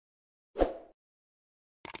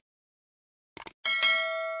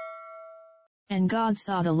And God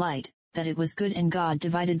saw the light, that it was good, and God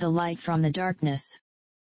divided the light from the darkness.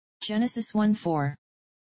 Genesis 1:4.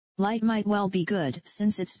 Light might well be good,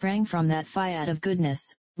 since it sprang from that fiat of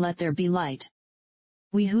goodness, let there be light.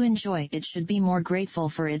 We who enjoy it should be more grateful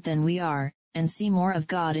for it than we are, and see more of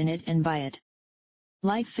God in it and by it.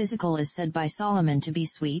 Light physical is said by Solomon to be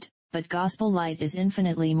sweet, but gospel light is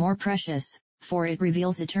infinitely more precious, for it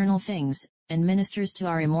reveals eternal things, and ministers to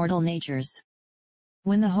our immortal natures.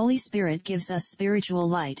 When the Holy Spirit gives us spiritual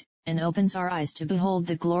light, and opens our eyes to behold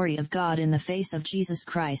the glory of God in the face of Jesus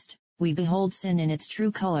Christ, we behold sin in its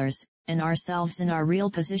true colors, and ourselves in our real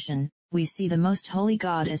position. We see the most holy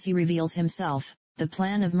God as he reveals himself, the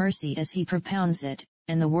plan of mercy as he propounds it,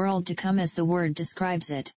 and the world to come as the Word describes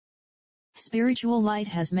it. Spiritual light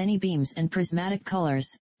has many beams and prismatic colors,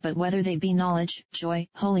 but whether they be knowledge, joy,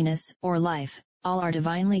 holiness, or life, all are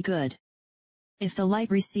divinely good. If the light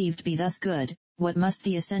received be thus good, what must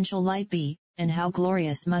the essential light be, and how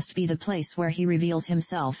glorious must be the place where he reveals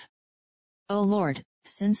himself? O Lord,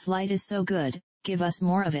 since light is so good, give us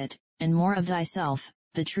more of it, and more of thyself,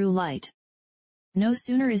 the true light. No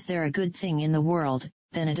sooner is there a good thing in the world,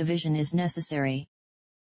 than a division is necessary.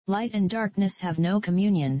 Light and darkness have no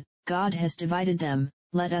communion, God has divided them,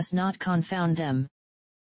 let us not confound them.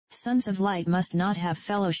 Sons of light must not have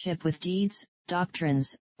fellowship with deeds,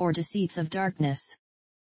 doctrines, or deceits of darkness.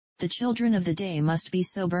 The children of the day must be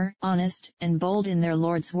sober, honest, and bold in their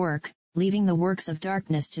Lord's work, leaving the works of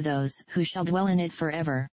darkness to those who shall dwell in it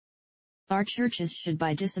forever. Our churches should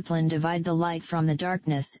by discipline divide the light from the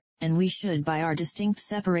darkness, and we should by our distinct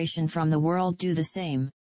separation from the world do the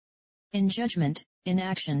same. In judgment, in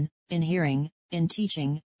action, in hearing, in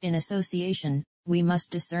teaching, in association, we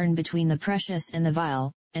must discern between the precious and the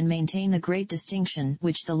vile, and maintain the great distinction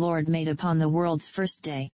which the Lord made upon the world's first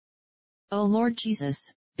day. O Lord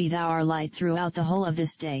Jesus, be thou our light throughout the whole of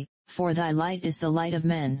this day, for thy light is the light of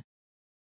men.